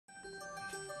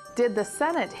Did the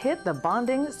Senate hit the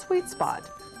bonding sweet spot?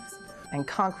 And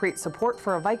concrete support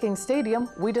for a Viking stadium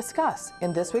we discuss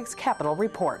in this week's Capitol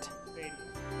Report.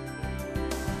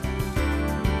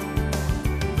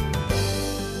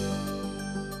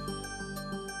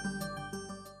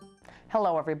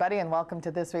 Hello, everybody, and welcome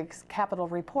to this week's Capitol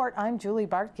Report. I'm Julie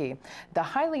Barkey. The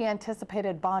highly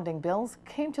anticipated bonding bills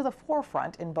came to the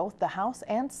forefront in both the House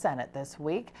and Senate this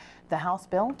week. The House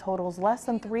bill totals less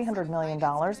than $300 million.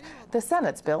 The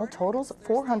Senate's bill totals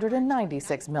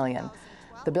 $496 million.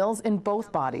 The bills in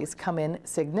both bodies come in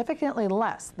significantly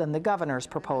less than the governor's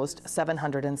proposed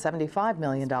 $775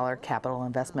 million capital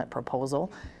investment proposal.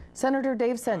 Senator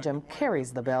Dave Senjem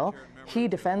carries the bill. He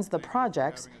defends the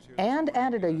projects and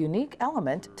added a unique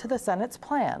element to the Senate's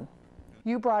plan.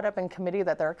 You brought up in committee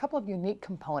that there are a couple of unique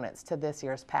components to this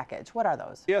year's package. What are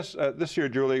those? Yes, this year,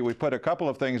 Julie, we put a couple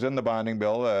of things in the bonding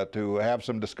bill to have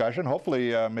some discussion,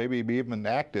 hopefully maybe be even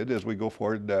enacted as we go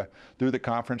forward through the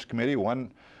conference committee.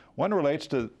 One relates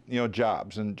to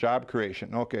jobs and job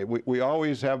creation. Okay, we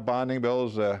always have bonding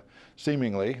bills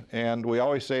seemingly, and we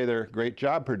always say they're great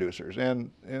job producers.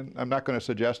 And I'm not going to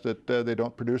suggest that they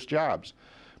don't produce jobs.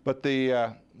 But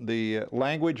the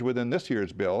language within this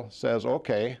year's bill says,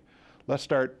 okay, let's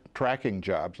start tracking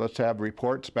jobs. Let's have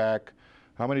reports back,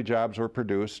 how many jobs were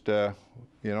produced, a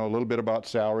little bit about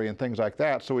salary and things like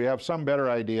that, so we have some better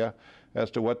idea as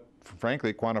to what,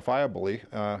 frankly, quantifiably,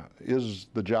 is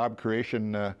the job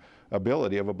creation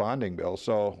ability of a bonding bill.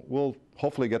 So we'll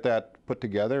hopefully get that put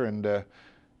together,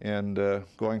 and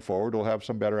going forward, we'll have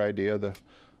some better idea of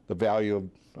the value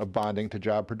of bonding to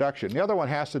job production. The other one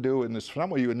has to do, and it's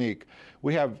somewhat unique.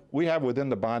 We have within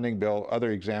the bonding bill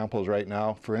other examples right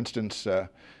now. For instance,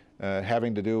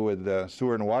 having to do with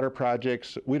sewer and water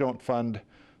projects. We don't fund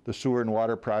the sewer and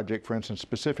water project, for instance,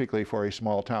 specifically for a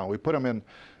small town. We put them in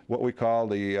what we call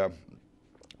the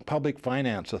Public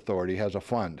Finance Authority has a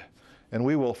fund, and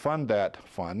we will fund that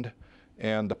fund,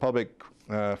 and the Public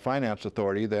Finance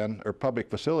Authority then, or Public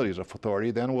Facilities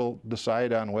Authority, then will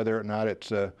decide on whether or not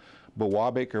it's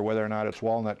Bewabic or whether or not it's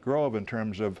Walnut Grove in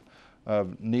terms of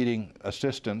needing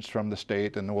assistance from the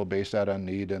state, and we'll base that on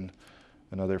need and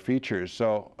other features.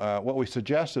 So what we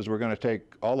suggest is we're going to take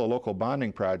all the local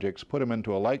bonding projects, put them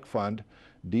into a like fund,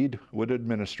 DEED would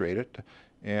administrate it,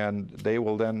 and they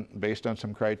will then, based on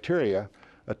some criteria,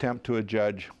 attempt to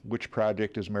adjudge which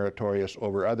project is meritorious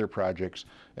over other projects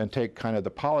and take kind of the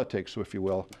politics, if you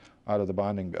will, out of the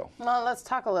bonding bill. Well, let's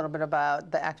talk a little bit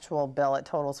about the actual bill. It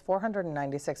totals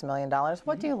 $496 million.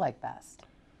 What do you like best?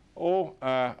 Oh,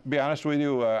 be honest with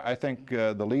you, I think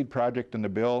the lead project in the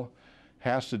bill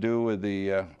has to do with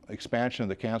the expansion of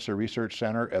the Cancer Research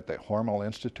Center at the Hormel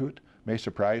Institute. May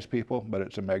surprise people, but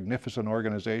it's a magnificent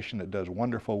organization that does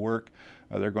wonderful work.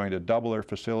 They're going to double their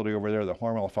facility over there. The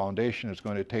Hormel Foundation is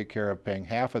going to take care of paying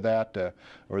half of that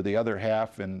or the other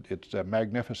half, and it's a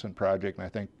magnificent project. And I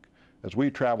think as we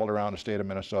traveled around the state of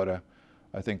Minnesota,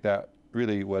 I think that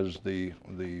really was the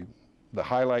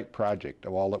highlight project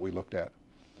of all that we looked at.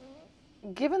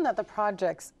 Given that the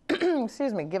projects,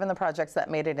 given the projects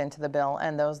that made it into the bill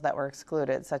and those that were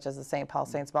excluded, such as the St.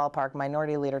 Saints ballpark,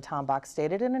 Minority Leader Tom Bach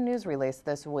stated in a news release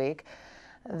this week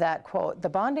that, quote, the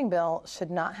bonding bill should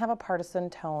not have a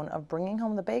partisan tone of bringing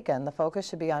home the bacon. The focus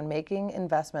should be on making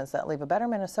investments that leave a better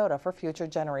Minnesota for future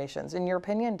generations. In your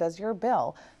opinion, does your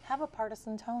bill have a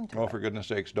partisan tone to it? Oh, for goodness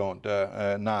sakes, don't.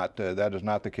 That is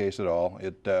not the case at all.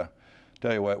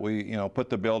 Tell you what, we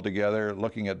put the bill together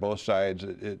looking at both sides.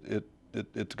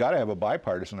 It's got to have a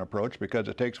bipartisan approach because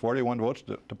it takes 41 votes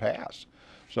to pass.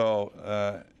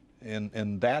 So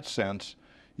in that sense,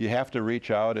 you have to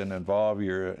reach out and involve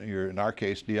your in our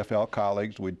case, DFL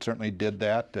colleagues. We certainly did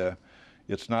that.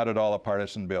 It's not at all a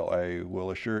partisan bill. I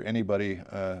will assure anybody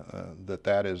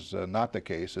that is not the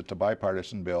case. It's a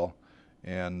bipartisan bill,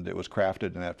 and it was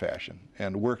crafted in that fashion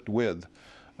and worked with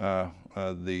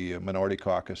the minority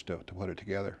caucus to put it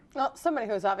together. Well, somebody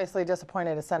who's obviously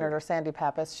disappointed is Senator Sandy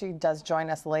Pappas. She does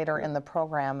join us later in the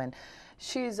program, and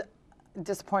she's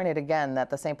disappointed again that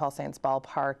the St. Saints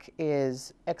ballpark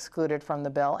is excluded from the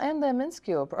bill, and the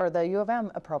MNSCU or the U of M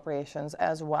appropriations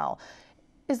as well.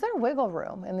 Is there wiggle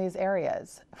room in these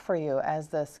areas for you as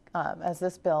this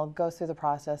bill goes through the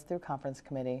process through conference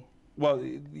committee? Well,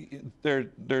 there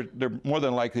more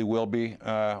than likely will be,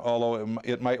 although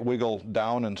it might wiggle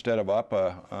down instead of up,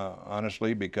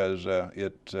 honestly, because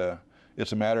it's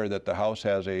a matter that the House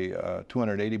has a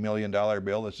 $280 million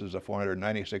bill. This is a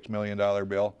 $496 million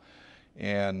bill,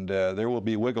 and there will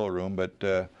be wiggle room. But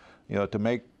to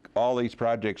make all these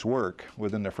projects work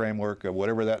within the framework of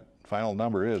whatever that final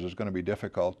number is going to be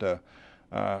difficult. And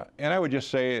I would just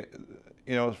say,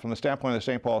 you know, from the standpoint of the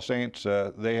St. Paul Saints,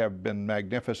 they have been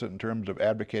magnificent in terms of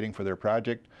advocating for their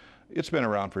project. It's been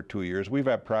around for 2 years. We've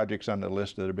had projects on the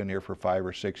list that have been here for 5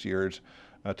 or 6 years.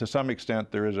 To some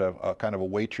extent, there is a kind of a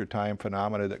wait your time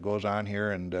phenomena that goes on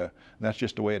here, and that's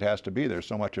just the way it has to be. There's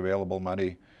so much available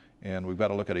money, and we've got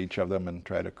to look at each of them and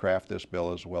try to craft this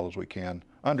bill as well as we can,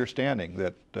 understanding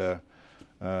that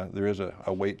there is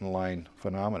a wait in line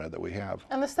phenomena that we have.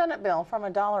 And the Senate bill, from a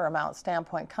dollar amount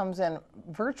standpoint, comes in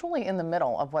virtually in the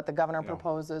middle of what the governor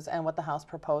proposes and what the House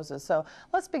proposes. So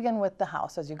let's begin with the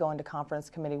House. As you go into conference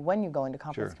committee, when you go into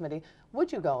conference committee,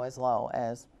 would you go as low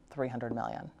as $300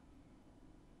 million?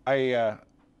 I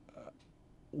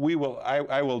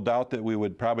will doubt that we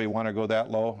would probably want to go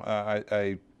that low.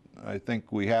 I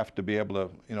think we have to be able to,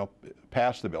 you know,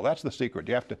 pass the bill. That's the secret.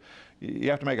 You have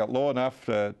to make it low enough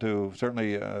to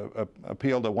certainly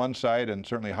appeal to one side, and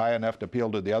certainly high enough to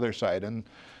appeal to the other side. And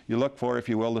you look for, if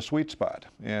you will, the sweet spot.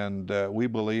 And we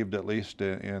believed, at least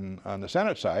on the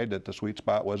Senate side, that the sweet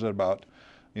spot was at about,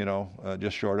 you know,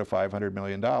 just short of $500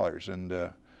 million.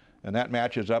 And that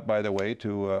matches up, by the way,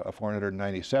 to a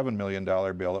 $497 million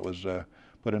bill that was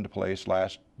put into place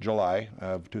last July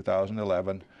of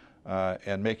 2011.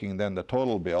 And making then the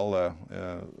total bill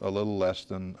a little less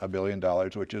than $1 billion,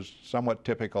 which is somewhat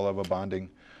typical of a bonding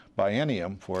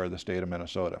biennium for the state of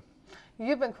Minnesota.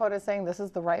 You've been quoted saying this is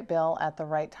the right bill at the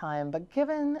right time, but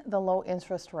given the low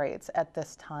interest rates at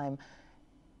this time,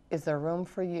 is there room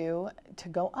for you to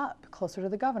go up closer to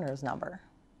the governor's number?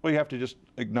 Well, you have to just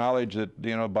acknowledge that,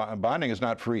 you know, bonding is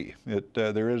not free.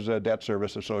 There is a debt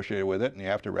service associated with it, and you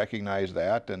have to recognize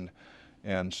that.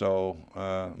 And so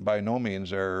by no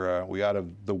means are we out of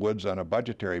the woods on a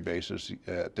budgetary basis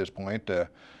at this point.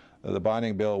 The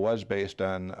bonding bill was based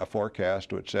on a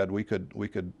forecast which said we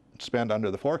could spend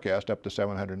under the forecast up to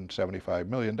 $775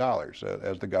 million,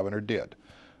 as the governor did.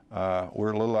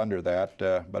 We're a little under that,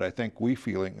 but I think we're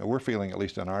feeling, at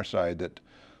least on our side,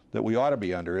 that we ought to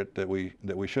be under it, that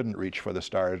we shouldn't reach for the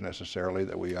stars necessarily,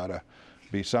 that we ought to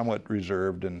be somewhat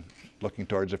reserved and looking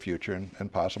towards the future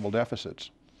and possible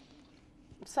deficits.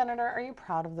 Senator, are you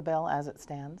proud of the bill as it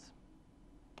stands?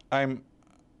 I'm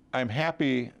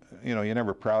happy. You know, you're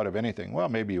never proud of anything. Well,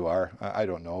 maybe you are. I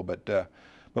don't know. But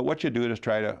what you do is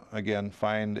try to, again,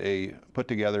 put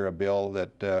together a bill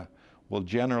that will,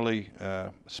 generally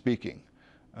speaking,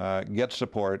 get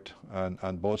support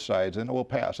on both sides, and it will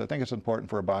pass. I think it's important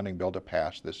for a bonding bill to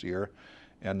pass this year,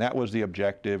 and that was the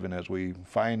objective. And as we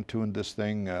fine-tuned this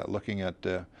thing, looking at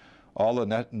all the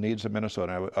net needs of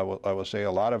Minnesota, I will say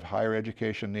a lot of higher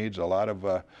education needs, a lot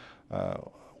of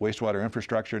wastewater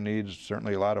infrastructure needs,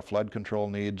 certainly a lot of flood control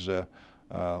needs, a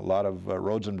lot of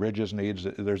roads and bridges needs.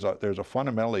 There's a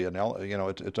fundamentally, you know,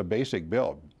 it's a basic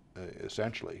bill,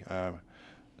 essentially.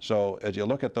 So as you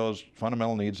look at those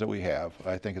fundamental needs that we have,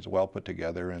 I think it's well put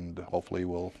together, and hopefully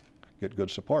we'll get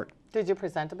good support. Did you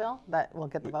present a bill that will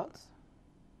get the votes?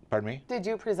 Pardon me? Did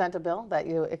you present a bill that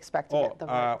you expect to get the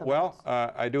votes?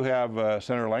 I do have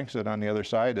Senator Langston on the other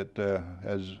side that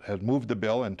has moved the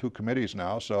bill in 2 committees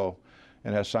now,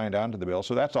 and has signed on to the bill.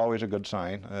 So that's always a good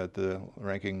sign that the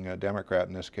ranking Democrat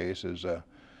in this case is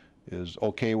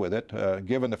okay with it,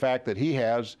 given the fact that he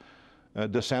has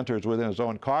dissenters within his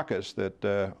own caucus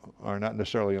that are not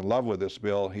necessarily in love with this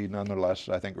bill. He nonetheless,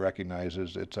 I think,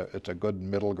 recognizes it's a good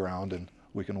middle ground, and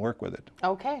we can work with it.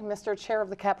 Okay, Mr. Chair of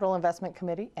the Capital Investment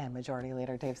Committee and Majority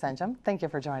Leader Dave Senjem, thank you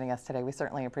for joining us today. We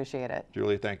certainly appreciate it.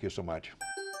 Julie, thank you so much.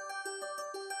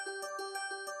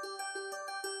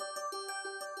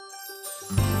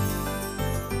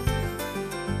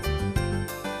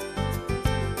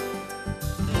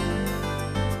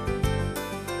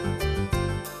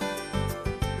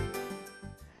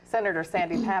 Senator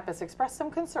Sandy Pappas expressed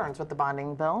some concerns with the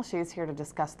bonding bill. She's here to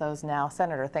discuss those now.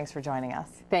 Senator, thanks for joining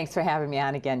us. Thanks for having me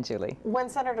on again, Julie. When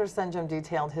Senator Senjem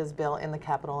detailed his bill in the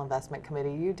Capital Investment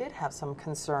Committee, you did have some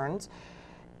concerns,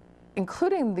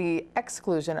 including the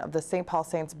exclusion of the St. Paul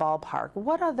Saints ballpark.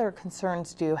 What other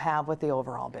concerns do you have with the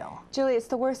overall bill? Julie, it's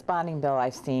the worst bonding bill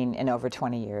I've seen in over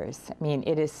 20 years. I mean,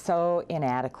 it is so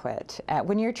inadequate.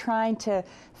 When you're trying to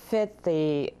fit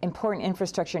the important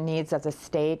infrastructure needs of the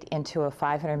state into a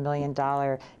 $500 million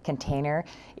container,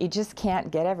 you just can't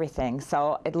get everything.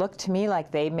 So it looked to me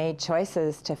like they made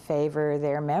choices to favor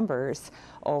their members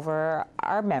over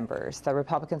our members, the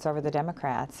Republicans over the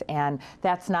Democrats. And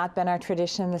that's not been our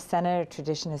tradition in the Senate. Senate, our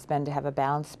tradition has been to have a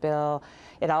balanced bill.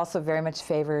 It also very much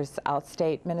favors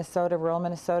outstate Minnesota, rural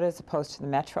Minnesota, as opposed to the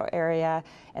metro area,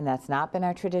 and that's not been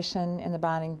our tradition in the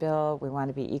bonding bill. We want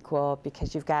to be equal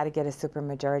because you've got to get a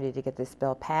supermajority to get this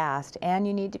bill passed, and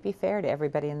you need to be fair to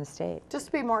everybody in the state. Just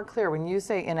to be more clear, when you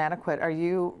say inadequate, are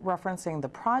you referencing the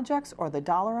projects or the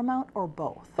dollar amount or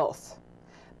both? Both.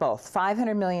 Both.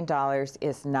 $500 million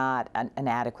is not an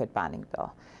adequate bonding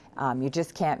bill. You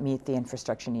just can't meet the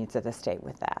infrastructure needs of the state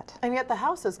with that. And yet the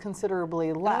House is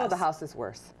considerably less. Oh, the House is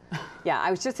worse. Yeah, I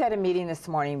was just at a meeting this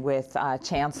morning with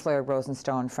Chancellor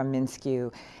Rosenstone from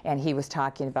MnSCU, and he was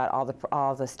talking about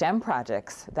all the STEM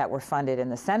projects that were funded in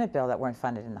the Senate bill that weren't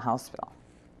funded in the House bill.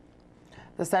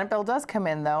 The Senate bill does come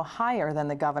in, though, higher than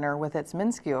the governor with its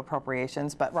MnSCU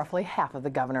appropriations, but roughly half of the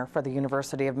governor for the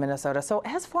University of Minnesota. So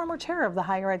as former chair of the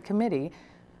Higher Ed Committee,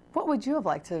 what would you have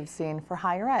liked to have seen for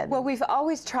higher ed? Well, we've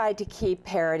always tried to keep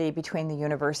parity between the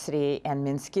university and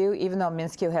MnSCU. Even though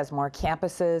MnSCU has more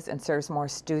campuses and serves more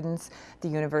students, the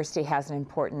university has an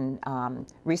important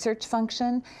research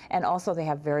function, and also they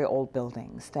have very old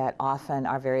buildings that often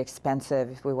are very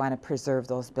expensive if we want to preserve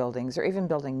those buildings or even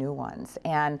building new ones.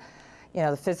 And you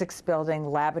know, the physics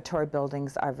building, laboratory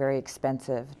buildings are very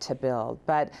expensive to build.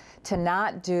 But to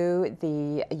not do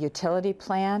the utility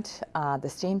plant, the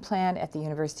steam plant at the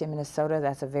University of Minnesota,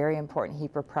 that's a very important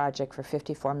HEPR project for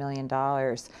 $54 million.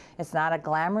 It's not a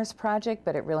glamorous project,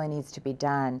 but it really needs to be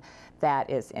done. That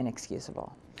is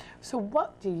inexcusable. So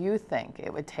what do you think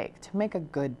it would take to make a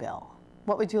good bill?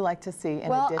 What would you like to see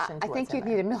in addition to I think you'd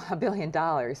need $1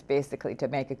 billion, basically, to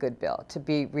make a good bill, to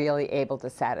be really able to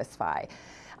satisfy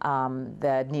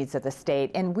the needs of the state.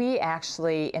 And we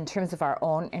actually, in terms of our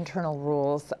own internal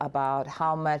rules about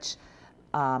how much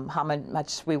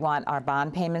we want our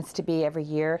bond payments to be every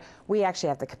year, we actually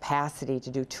have the capacity to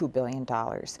do $2 billion.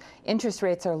 Interest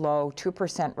rates are low,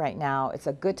 2% right now. It's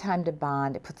a good time to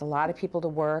bond. It puts a lot of people to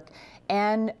work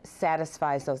and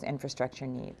satisfies those infrastructure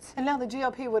needs. And now the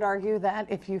GOP would argue that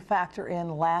if you factor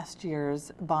in last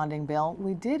year's bonding bill,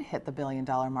 we did hit the $1 billion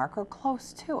mark or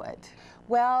close to it.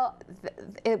 Well,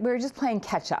 we're just playing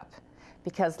catch up,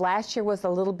 because last year was a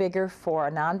little bigger for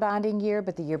a non-bonding year,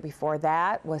 but the year before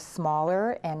that was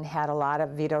smaller and had a lot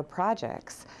of vetoed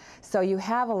projects. So you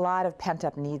have a lot of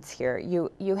pent-up needs here.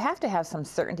 You have to have some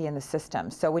certainty in the system.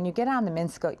 So when you get on the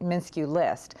MnSCU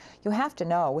list, you have to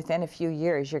know within a few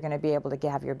years you're going to be able to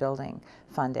have your building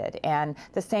funded. And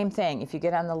the same thing, if you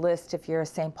get on the list, if you're a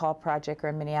St. Paul project or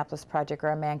a Minneapolis project or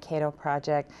a Mankato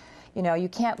project, you know, you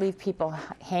can't leave people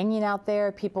hanging out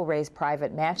there. People raise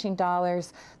private matching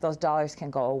dollars. Those dollars can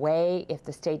go away if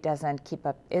the state doesn't keep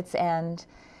up its end.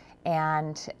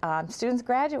 And students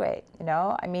graduate, you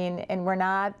know. I mean, and we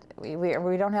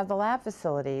don't have the lab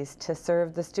facilities to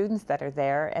serve the students that are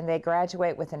there, and they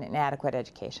graduate with an inadequate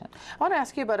education. I want to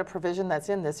ask you about a provision that's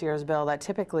in this year's bill that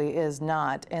typically is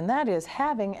not, and that is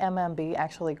having MMB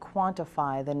actually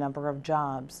quantify the number of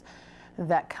jobs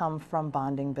that come from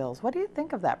bonding bills. What do you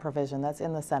think of that provision that's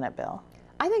in the Senate bill?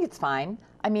 I think it's fine.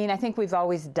 I mean, I think we've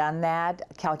always done that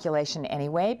calculation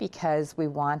anyway because we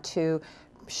want to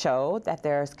show that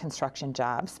there's construction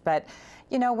jobs. But,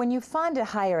 you know, when you fund a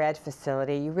higher ed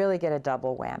facility, you really get a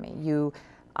double whammy. You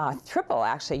triple,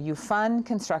 actually. You fund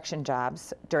construction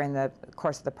jobs during the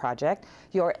course of the project.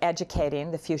 You're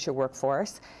educating the future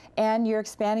workforce. And you're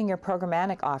expanding your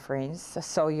programmatic offerings,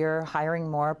 so you're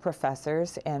hiring more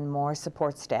professors and more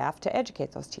support staff to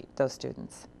educate those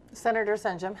students. Senator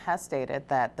Senjem has stated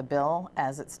that the bill,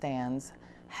 as it stands,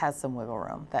 has some wiggle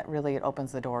room, that really it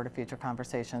opens the door to future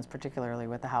conversations, particularly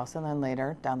with the House and then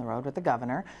later down the road with the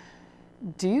governor.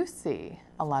 Do you see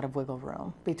a lot of wiggle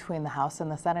room between the House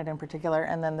and the Senate in particular,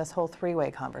 and then this whole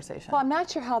three-way conversation? Well, I'm not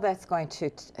sure how that's going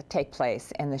to take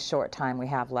place in the short time we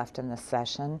have left in this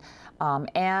session.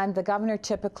 And the governor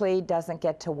typically doesn't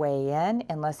get to weigh in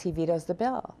unless he vetoes the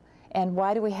bill. And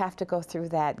why do we have to go through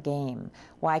that game?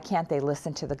 Why can't they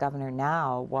listen to the governor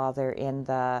now while they're in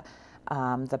the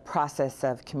process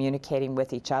of communicating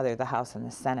with each other, the House and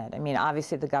the Senate? I mean,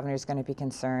 obviously the governor is going to be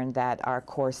concerned that our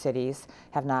core cities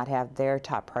have not had their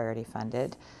top priority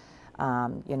funded.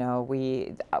 You know,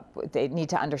 they need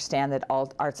to understand that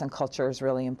all arts and culture is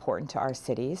really important to our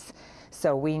cities.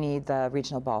 So we need the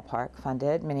regional ballpark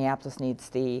funded. Minneapolis needs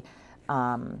the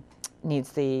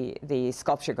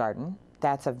sculpture garden.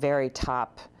 That's a very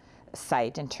top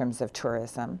site in terms of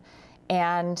tourism.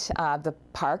 And the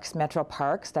parks, metro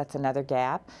parks, that's another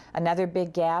gap. Another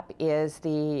big gap is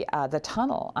the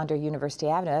tunnel under University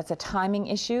Avenue. That's a timing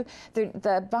issue.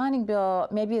 The bonding bill,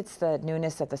 maybe it's the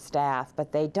newness of the staff,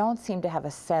 but they don't seem to have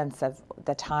a sense of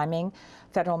the timing.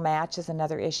 Federal match is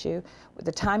another issue.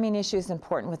 The timing issue is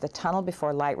important with the tunnel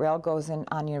before light rail goes in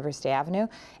on University Avenue.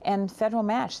 And federal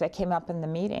match, that came up in the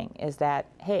meeting, is that,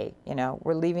 hey, you know,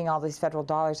 we're leaving all these federal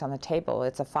dollars on the table.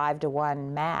 It's a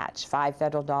 5-to-1 match, 5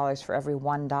 federal dollars for every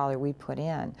 $1 we put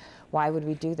in. Why would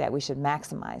we do that? We should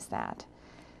maximize that.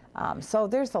 So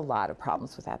there's a lot of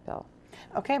problems with that bill.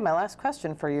 Okay, my last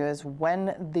question for you is when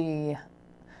the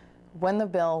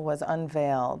bill was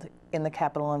unveiled in the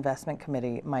Capital Investment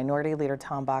Committee, Minority Leader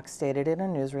Tom Bach stated in a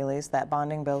news release that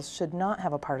bonding bills should not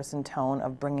have a partisan tone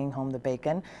of bringing home the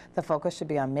bacon. The focus should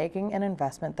be on making an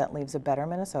investment that leaves a better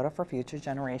Minnesota for future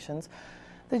generations.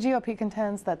 The GOP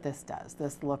contends that this does.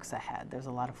 This looks ahead. There's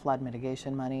a lot of flood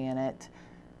mitigation money in it.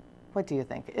 What do you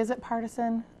think? Is it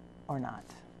partisan or not?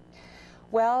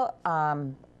 Well,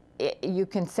 you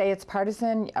can say it's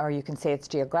partisan, or you can say it's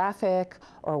geographic,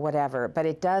 or whatever, but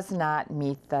it does not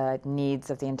meet the needs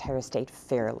of the entire state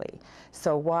fairly.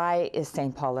 So why is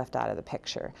St. Paul left out of the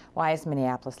picture? Why is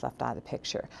Minneapolis left out of the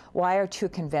picture? Why are 2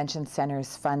 convention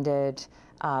centers funded,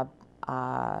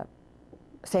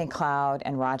 St. Cloud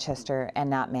and Rochester,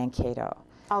 and not Mankato?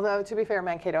 Although, to be fair,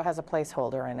 Mankato has a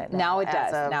placeholder in it now. It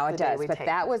does. But take.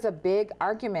 That was a big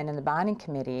argument in the bonding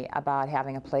committee about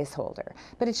having a placeholder.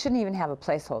 But it shouldn't even have a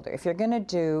placeholder. If you're going to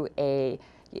do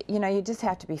you know, you just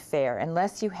have to be fair.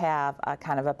 Unless you have a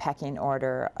kind of a pecking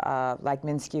order, like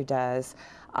Minsky does,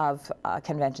 of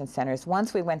convention centers.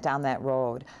 Once we went down that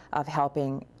road of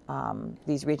helping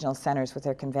these regional centers with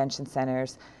their convention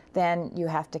centers, then you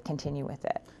have to continue with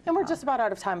it. And we're just about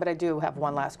out of time, but I do have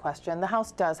one last question. The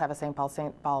House does have a St.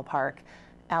 Paul-St. ballpark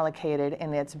allocated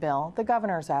in its bill. The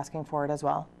governor is asking for it as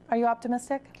well. Are you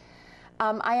optimistic?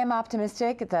 I am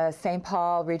optimistic. The St.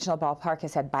 Paul Regional Ballpark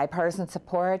has had bipartisan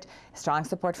support, strong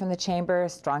support from the chamber,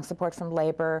 strong support from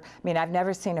labor. I mean, I've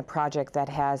never seen a project that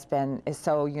is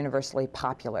so universally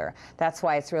popular. That's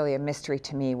why it's really a mystery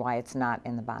to me why it's not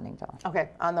in the bonding bill. Okay,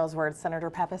 on those words, Senator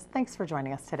Pappas, thanks for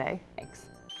joining us today. Thanks.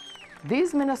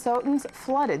 These Minnesotans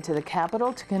flooded to the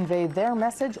Capitol to convey their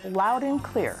message loud and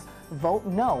clear. Vote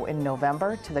no in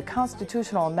November to the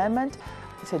constitutional amendment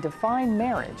to define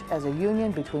marriage as a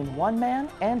union between one man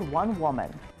and one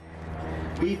woman.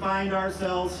 We find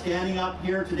ourselves standing up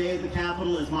here today at the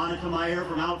Capitol, as Monica Meyer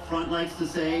from out front likes to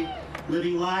say,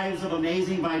 living lives of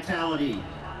amazing vitality,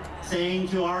 saying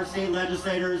to our state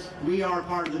legislators, we are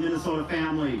part of the Minnesota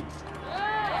family.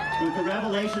 With the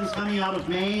revelations coming out of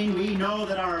Maine, we know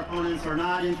that our opponents are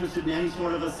not interested in any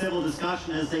sort of a civil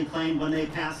discussion as they claimed when they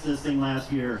passed this thing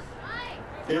last year.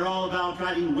 They're all about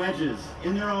driving wedges,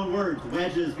 in their own words,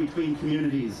 wedges between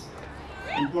communities,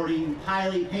 importing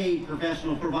highly paid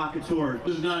professional provocateurs.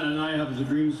 This is not an I have a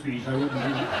dream speech. I wouldn't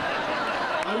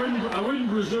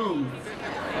presume.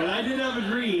 But I did have a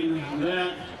dream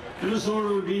that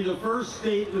Minnesota would be the first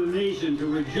state in the nation to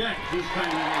reject this kind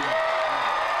of idea.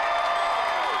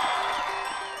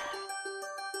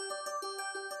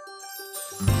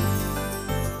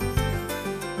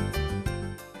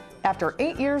 After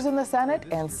 8 years in the Senate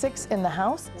and 6 in the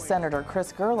House, Senator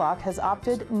Chris Gerlach has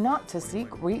opted not to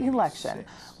seek re-election.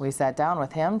 We sat down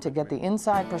with him to get the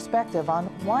inside perspective on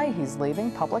why he's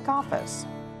leaving public office.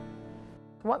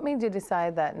 What made you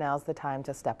decide that now's the time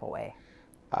to step away?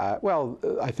 Well,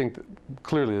 I think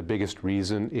clearly the biggest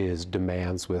reason is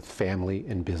demands with family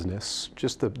and business.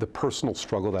 Just the personal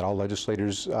struggle that all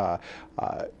legislators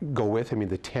go with. I mean,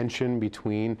 the tension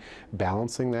between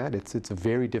balancing that, it's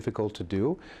very difficult to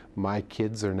do. My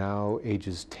kids are now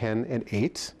ages 10 and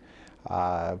 8.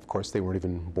 Of course, they weren't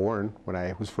even born when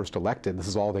I was first elected. This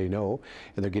is all they know.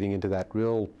 And they're getting into that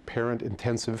real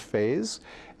parent-intensive phase,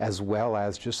 as well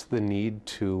as just the need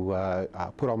to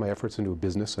put all my efforts into a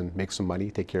business and make some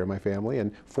money, take care of my family.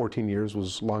 And 14 years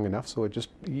was long enough, so it just,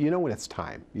 you know when it's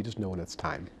time. You just know when it's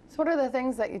time. So what are the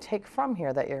things that you take from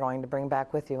here that you're going to bring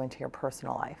back with you into your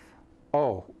personal life?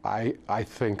 Oh, I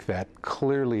think that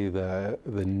clearly the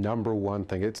number one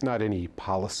thing, it's not any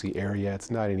policy area, it's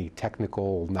not any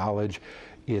technical knowledge,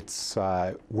 it's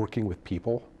working with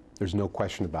people. There's no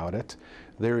question about it.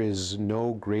 There is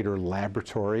no greater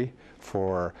laboratory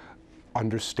for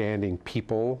understanding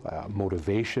people,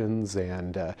 motivations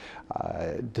and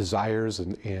desires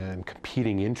and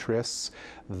competing interests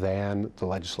than the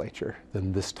legislature,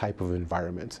 than this type of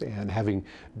environment. And having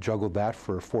juggled that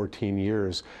for 14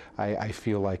 years, I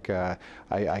feel like I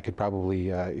could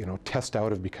probably test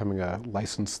out of becoming a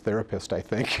licensed therapist, I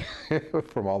think,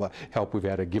 from all the help we've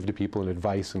had to give to people and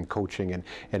advice and coaching and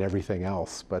everything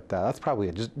else. But that's probably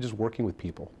it, just working with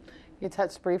people. You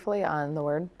touched briefly on the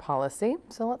word policy,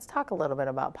 so let's talk a little bit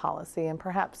about policy and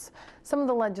perhaps some of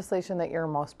the legislation that you're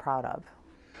most proud of.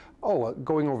 Oh,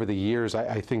 going over the years,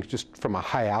 I think just from a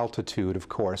high altitude, of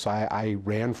course, I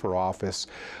ran for office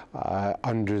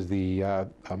under the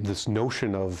this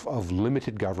notion of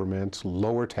limited government,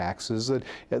 lower taxes,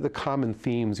 the common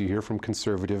themes you hear from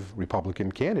conservative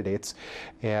Republican candidates,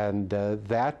 and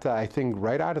that I think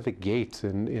right out of the gate,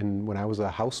 when I was a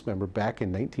House member back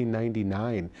in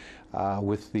 1999.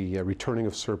 With the returning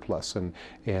of surplus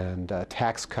and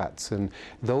tax cuts and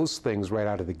those things right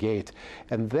out of the gate.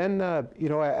 And then,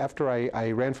 after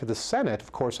I ran for the Senate,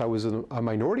 of course, I was a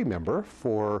minority member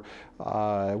for,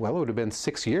 well, it would have been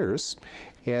 6 years.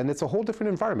 And it's a whole different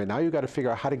environment. Now you've got to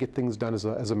figure out how to get things done as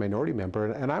a minority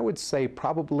member. And I would say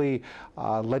probably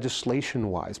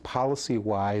legislation-wise,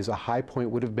 policy-wise, a high point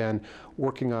would have been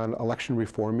working on election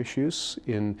reform issues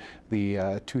in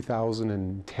the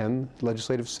 2010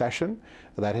 legislative session.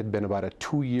 That had been about a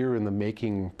 2-year in the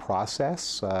making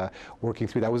process, working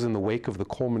through. That was in the wake of the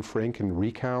Coleman-Franken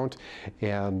recount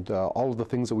and all of the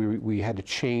things that we had to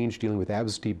change, dealing with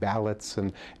absentee ballots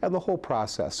and the whole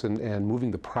process, and moving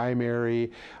the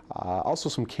primary, also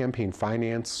some campaign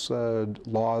finance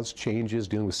laws changes,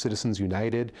 dealing with Citizens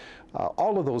United.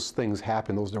 All of those things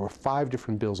happened. There were 5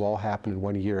 different bills all happened in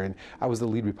 1 year, and I was the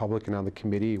lead Republican on the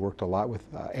committee. Worked a lot with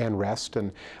Ann Rest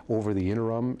and over the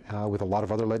interim with a lot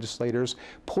of other legislators,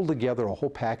 pulled together a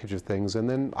whole package of things, and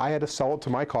then I had to sell it to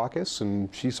my caucus,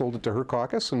 and she sold it to her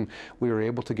caucus, and we were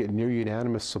able to get near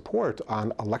unanimous support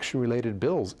on election-related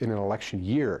bills in an election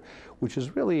year, which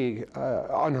is really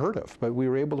unheard of, but we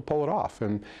were able to pull it off,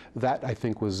 and that, I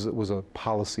think, was a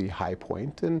policy high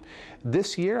point. And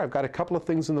this year, I've got a couple of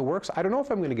things in the works. I don't know if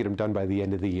I'm going to get them done by the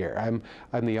end of the year. I'm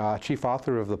the chief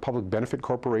author of the Public Benefit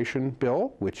Corporation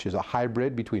Bill, which is a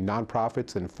hybrid between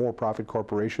nonprofits and for-profit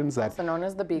corporations. Also known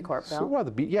as the B Corp bill. Well,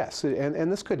 yes,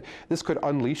 and this could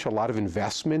unleash a lot of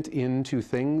investment into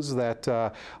things that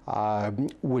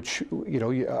which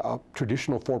a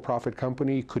traditional for-profit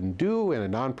company couldn't do, and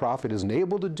a nonprofit isn't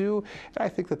able to do. And I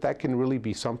think that can really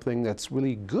be something that's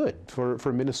really good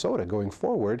for Minnesota going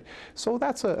forward. So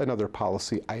that's another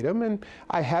policy item. And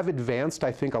I have advanced,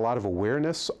 I think, a lot of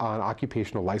awareness on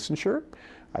occupational licensure.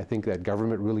 I think that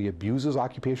government really abuses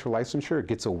occupational licensure. It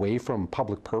gets away from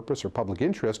public purpose or public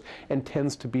interest and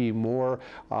tends to be more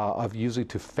of usually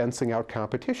to fencing out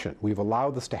competition. We've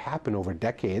allowed this to happen over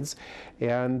decades,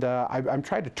 and I'm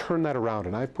trying to turn that around,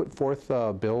 and I've put forth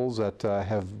bills that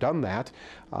have done that,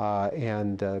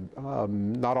 and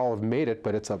not all have made it,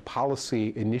 but it's a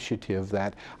policy initiative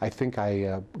that I think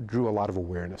I drew a lot of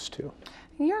awareness to.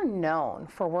 You're known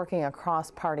for working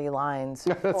across party lines.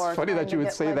 It's funny that you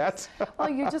would say that. Well,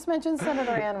 you just mentioned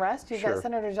Senator Ann Rest. You've Sure. got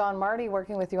Senator John Marty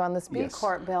working with you on this B Yes.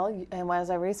 Corp bill. And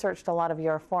as I researched a lot of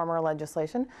your former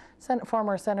legislation,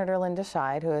 former Senator Linda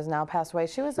Scheid, who has now passed away,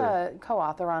 she was a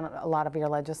co-author on a lot of your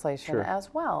legislation Sure.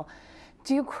 as well.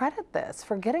 Do you credit this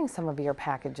for getting some of your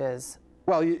packages?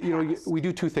 Well, we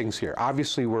do 2 things here.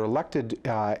 Obviously, we're elected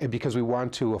because we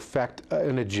want to affect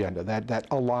an agenda that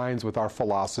aligns with our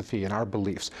philosophy and our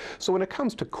beliefs. So when it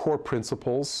comes to core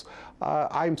principles,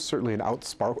 I'm certainly an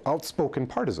outspoken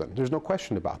partisan. There's no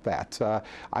question about that.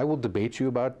 I will debate you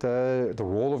about the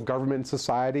role of government in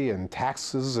society and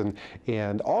taxes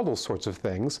and all those sorts of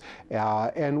things.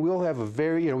 And we'll have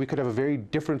we could have a very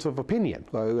difference of opinion,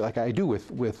 like I do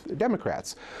with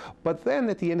Democrats. But then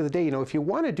at the end of the day, if you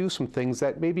want to do some things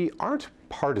that maybe aren't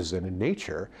partisan in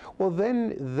nature, well,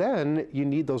 then you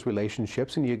need those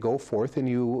relationships, and you go forth and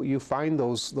you find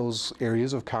those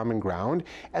areas of common ground,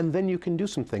 and then you can do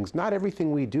some things. Not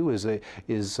everything we do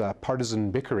is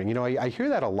partisan bickering. I hear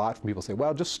that a lot from people say,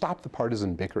 well, just stop the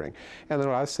partisan bickering. And then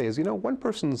what I say is, one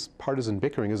person's partisan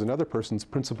bickering is another person's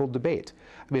principled debate.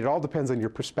 I mean, it all depends on your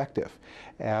perspective.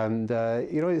 And,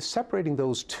 it's separating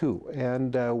those two.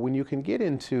 And when you can get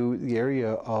into the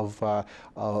area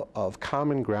of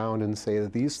common ground and say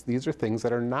that these are things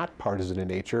that are not partisan in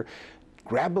nature,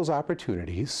 grab those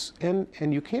opportunities, and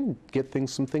you can get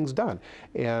some things done.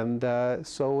 And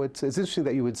so it's interesting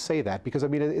that you would say that, because I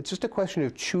mean, it's just a question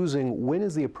of choosing when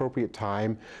is the appropriate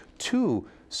time to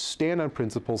stand on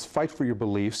principles, fight for your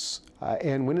beliefs,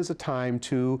 and when is the time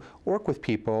to work with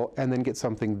people and then get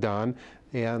something done,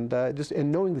 and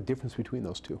knowing the difference between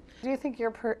those two. Do you think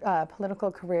your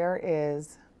political career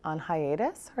is on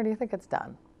hiatus, or do you think it's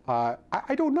done?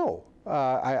 I don't know.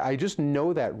 I just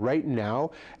know that right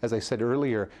now, as I said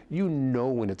earlier,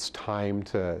 when it's time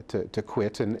to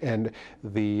quit, and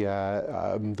the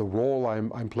role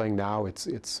I'm playing now,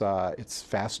 it's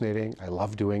fascinating. I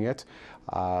love doing it.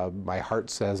 My heart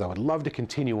says I would love to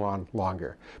continue on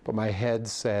longer, but my head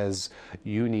says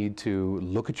you need to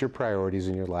look at your priorities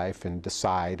in your life and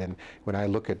decide. And when I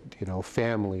look at, you know,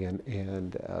 family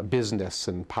and business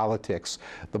and politics,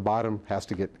 the bottom has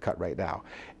to get cut right now.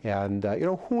 And you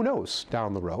know, who knows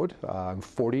down the road? I'm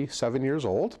 47 years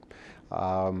old.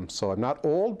 So I'm not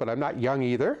old, but I'm not young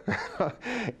either.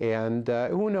 And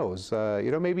who knows,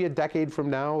 you know, maybe a decade from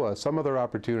now, some other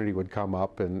opportunity would come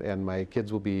up, and my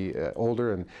kids will be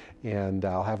older, and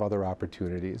I'll have other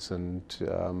opportunities. And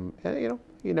you know,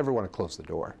 you never want to close the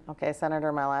door. Okay,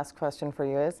 Senator, my last question for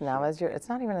you is, now it's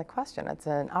not even a question, it's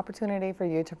an opportunity for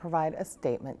you to provide a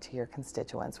statement to your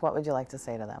constituents. What would you like to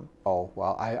say to them? Oh,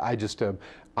 well, I just am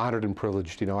honored and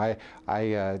privileged. You know,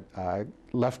 I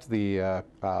left the,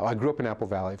 I grew up in Apple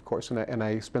Valley, of course, and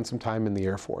I spent some time in the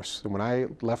Air Force. And when I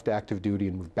left active duty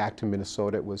and moved back to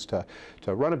Minnesota, it was to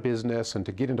run a business and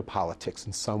to get into politics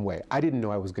in some way. I didn't know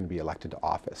I was going to be elected to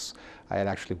office. I had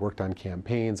actually worked on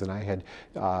campaigns, and I had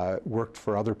worked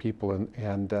for other people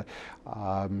and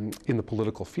in the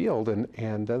political field,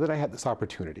 and then I had this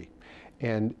opportunity.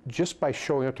 And just by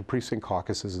showing up to precinct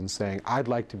caucuses and saying, I'd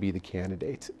like to be the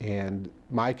candidate, and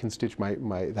my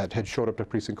constituent that had showed up to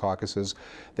precinct caucuses,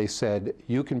 they said,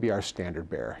 you can be our standard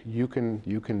bearer. You can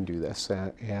do this.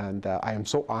 And I am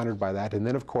so honored by that. And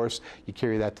then, of course, you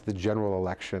carry that to the general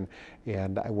election.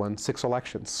 And I won 6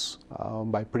 elections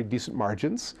by pretty decent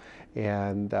margins.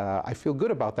 And I feel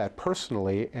good about that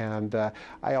personally. And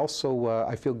I also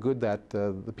I feel good that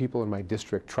the people in my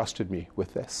district trusted me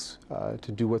with this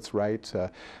to do what's right.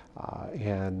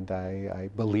 And I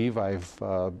believe I've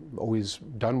always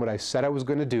done what I said I was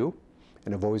going to do,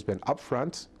 and I've always been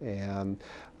upfront. And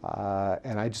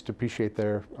I just appreciate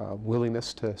their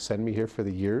willingness to send me here for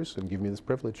the years and give me this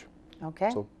privilege. Okay.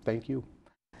 So thank you.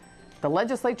 The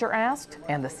legislature asked,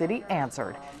 and the city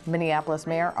answered. Minneapolis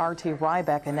Mayor R.T.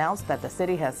 Rybeck announced that the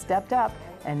city has stepped up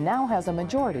and now has a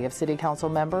majority of city council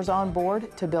members on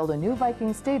board to build a new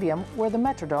Viking stadium where the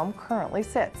Metrodome currently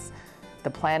sits. The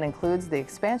plan includes the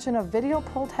expansion of video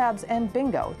pull tabs and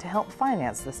bingo to help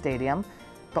finance the stadium.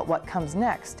 But what comes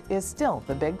next is still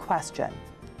the big question.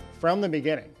 From the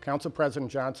beginning, Council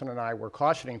President Johnson and I were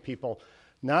cautioning people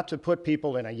not to put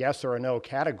people in a yes or a no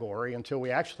category until we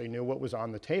actually knew what was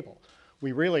on the table.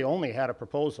 We really only had a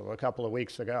proposal a couple of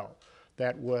weeks ago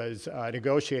that was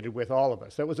negotiated with all of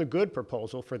us. That was a good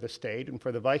proposal for the state and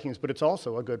for the Vikings, but it's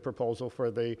also a good proposal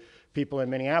for the people in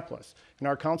Minneapolis. And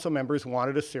our council members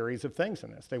wanted a series of things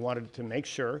in this. They wanted to make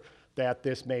sure that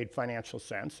this made financial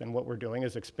sense, and what we're doing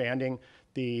is expanding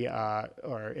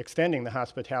or extending the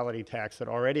hospitality tax that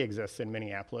already exists in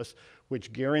Minneapolis,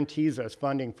 which guarantees us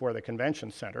funding for the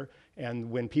convention center. And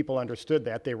when people understood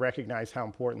that, they recognized how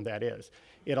important that is.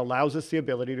 It allows us the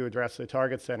ability to address the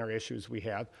target center issues we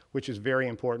have, which is very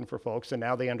important for folks, and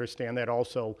now they understand that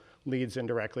also leads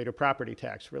indirectly to property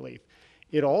tax relief.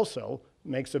 It also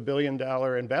makes $1 billion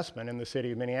investment in the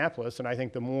city of Minneapolis, and I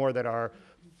think the more that our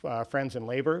friends in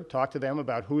labor talk to them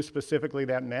about who specifically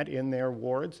that meant in their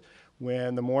wards,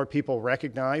 when the more people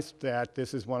recognize that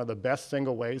this is one of the best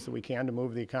single ways that we can to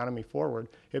move the economy forward,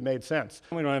 it made sense.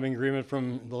 We don't have an agreement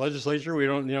from the legislature. We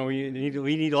don't, we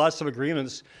need lots of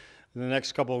agreements in the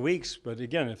next couple of weeks. But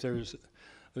again, if there's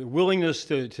a willingness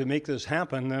to make this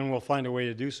happen, then we'll find a way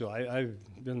to do so. I've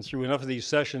been through enough of these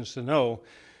sessions to know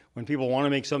when people want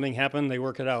to make something happen, they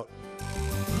work it out.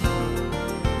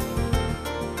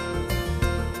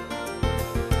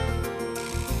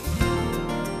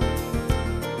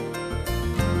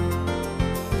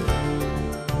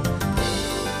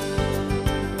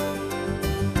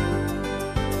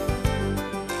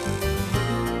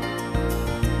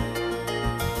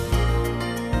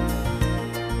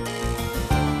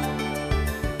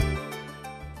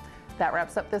 That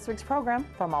wraps up this week's program.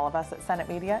 From all of us at Senate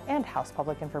Media and House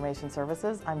Public Information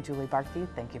Services, I'm Julie Barkey.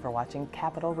 Thank you for watching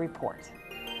Capitol Report.